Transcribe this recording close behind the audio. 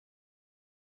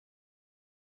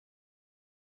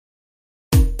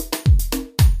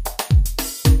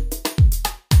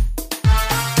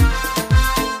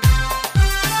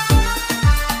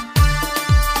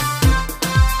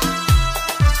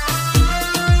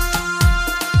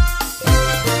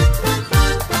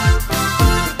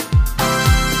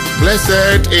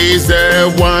Blessed is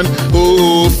the one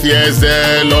who fears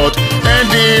the Lord and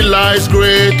delights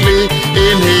greatly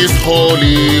in his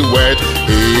holy word.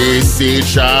 His seed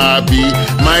shall be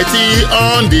mighty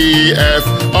on the earth.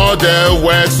 All the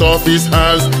works of his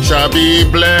hands shall be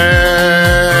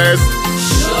blessed.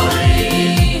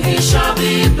 Surely he shall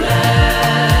be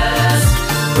blessed.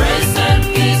 Grace and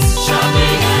peace shall be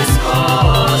his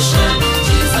portion.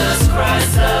 Jesus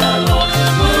Christ the Lord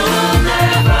will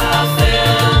never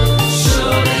fail.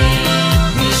 Surely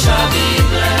he shall be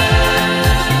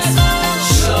blessed.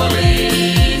 Surely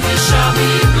he shall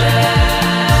be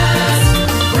blessed.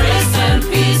 Grace and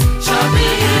peace shall be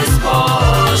his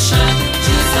portion.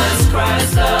 Jesus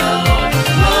Christ the Lord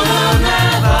will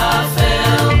never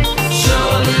fail.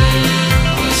 Surely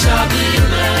he shall be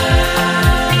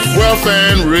blessed. Wealth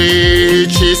and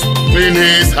riches in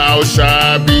his house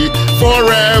shall be.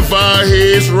 Forever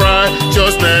his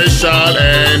righteousness shall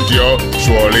endure.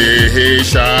 Surely he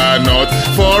shall not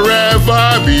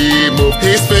forever be moved.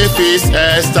 His faith is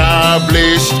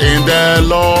established in the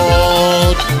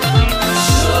Lord.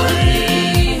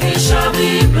 Surely he shall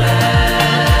be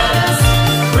blessed.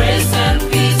 Grace and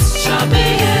peace shall be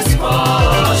his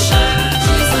portion.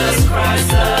 Jesus Christ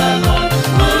the Lord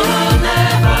will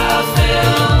never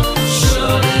fail.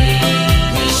 Surely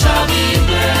he shall be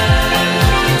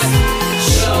blessed.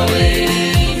 Surely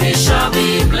he shall be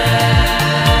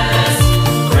blessed.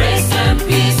 Grace and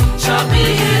peace shall be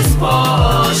his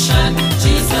portion.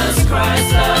 Jesus Christ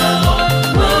the Lord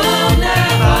will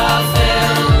never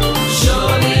fail.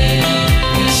 Surely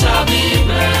he shall be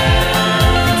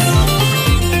blessed.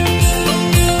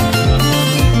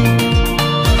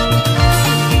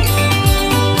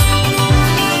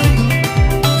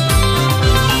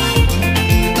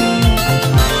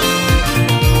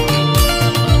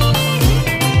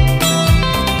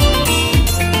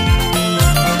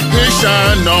 He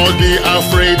shall not be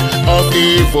afraid of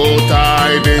evil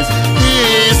tidings.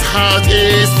 His heart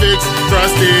is fixed,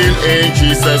 trusting in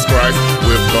Jesus Christ.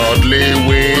 With godly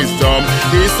wisdom,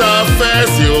 his affairs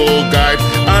he'll guide.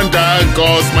 Under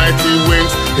God's mighty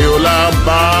wings, he'll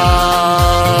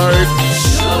abide.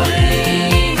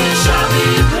 Surely he shall be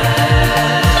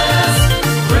blessed.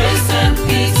 Grace and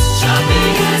peace shall be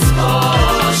his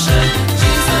portion.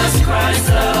 Jesus Christ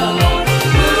the Lord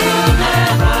will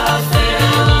never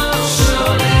fail.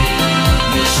 Surely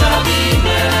he shall be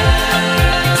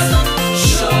blessed.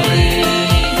 Surely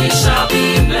he shall be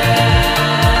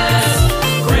blessed.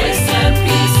 Grace and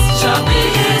peace shall be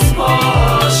his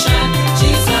portion.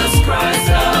 Jesus Christ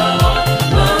the Lord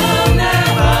will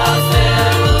never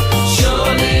fail.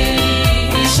 Surely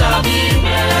he shall be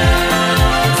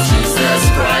blessed. Jesus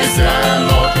Christ the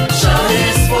Lord shall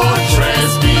his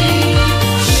fortress be.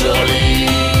 Surely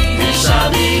he shall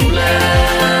be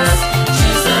blessed.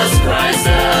 Jesus Christ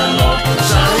the Lord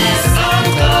shall his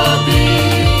anchor be.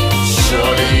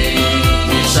 Surely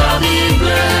he shall be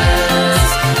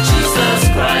blessed. Jesus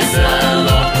Christ the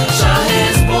Lord shall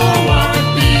his bulwark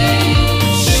be.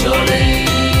 Surely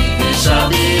he shall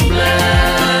be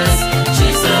blessed.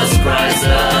 Jesus Christ the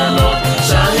Lord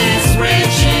shall his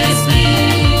riches be.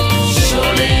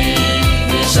 Surely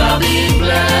he shall be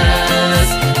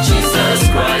blessed. Jesus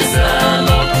Christ the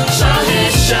Lord shall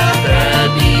his shepherd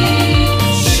be.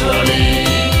 Surely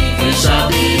he shall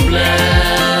be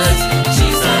blessed.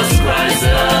 Jesus Christ the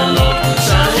Lord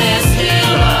shall his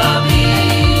healer be.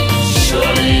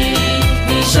 Surely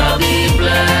he shall be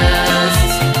blessed.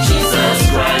 Jesus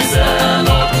Christ the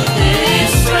Lord his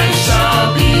strength shall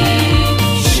be.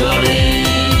 Surely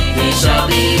he shall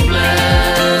be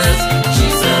blessed.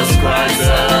 Jesus Christ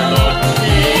the Lord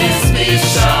his peace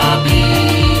shall be.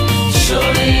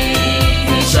 Surely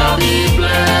he shall be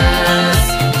blessed.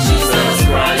 Jesus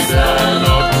Christ the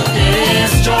Lord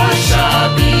his joy shall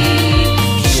be.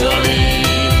 Surely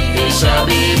he shall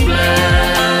be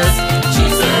blessed.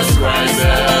 Jesus Christ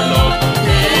the Lord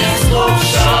his hope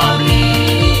shall be.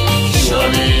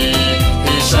 Surely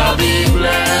he shall be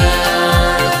blessed.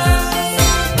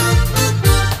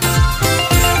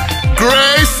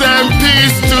 Grace and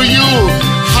peace to you,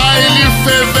 highly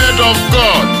favored of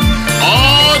God.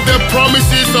 All the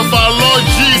promises of our Lord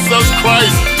Jesus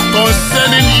Christ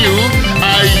concerning you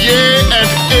are yea and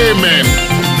amen.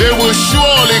 They will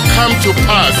surely come to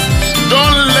pass.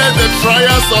 Don't let the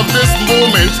trials of this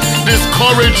moment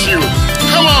discourage you.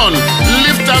 Come on,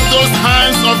 lift up those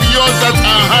hands of yours that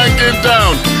are hanging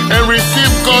down and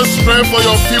receive God's strength for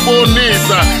your feeble knees.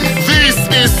 This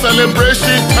is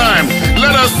celebration time.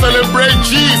 Let us celebrate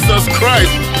Jesus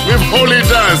Christ with holy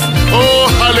dance. Oh,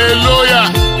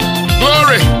 hallelujah.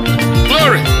 Glory,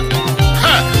 glory.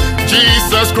 Ha!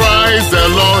 Jesus Christ the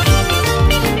Lord.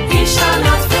 He shall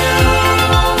not fail.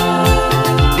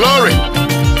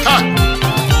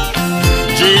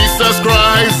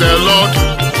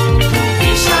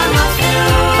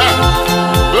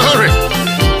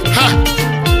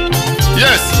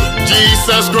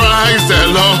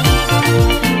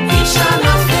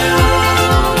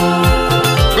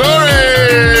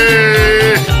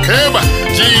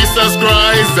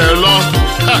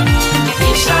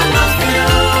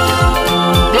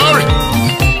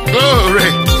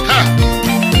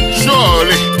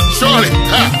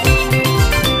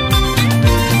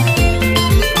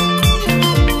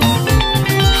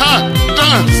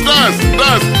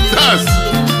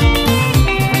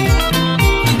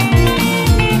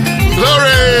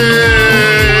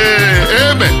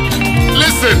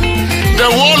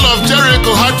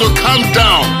 come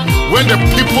down when the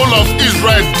people of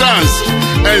Israel danced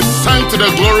and sang to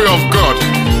the glory of God.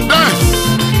 Dance,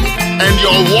 and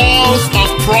your walls of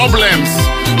problems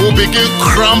will begin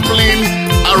crumbling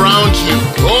around you.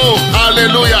 Oh,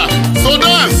 hallelujah. So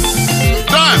dance,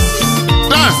 dance,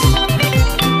 dance.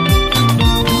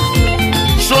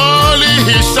 Surely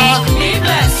he shall Be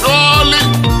blessed. surely,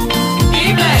 Be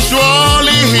blessed.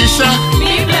 surely he shall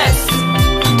Be blessed.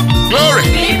 glory.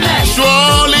 Be blessed.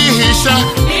 Surely he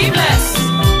shall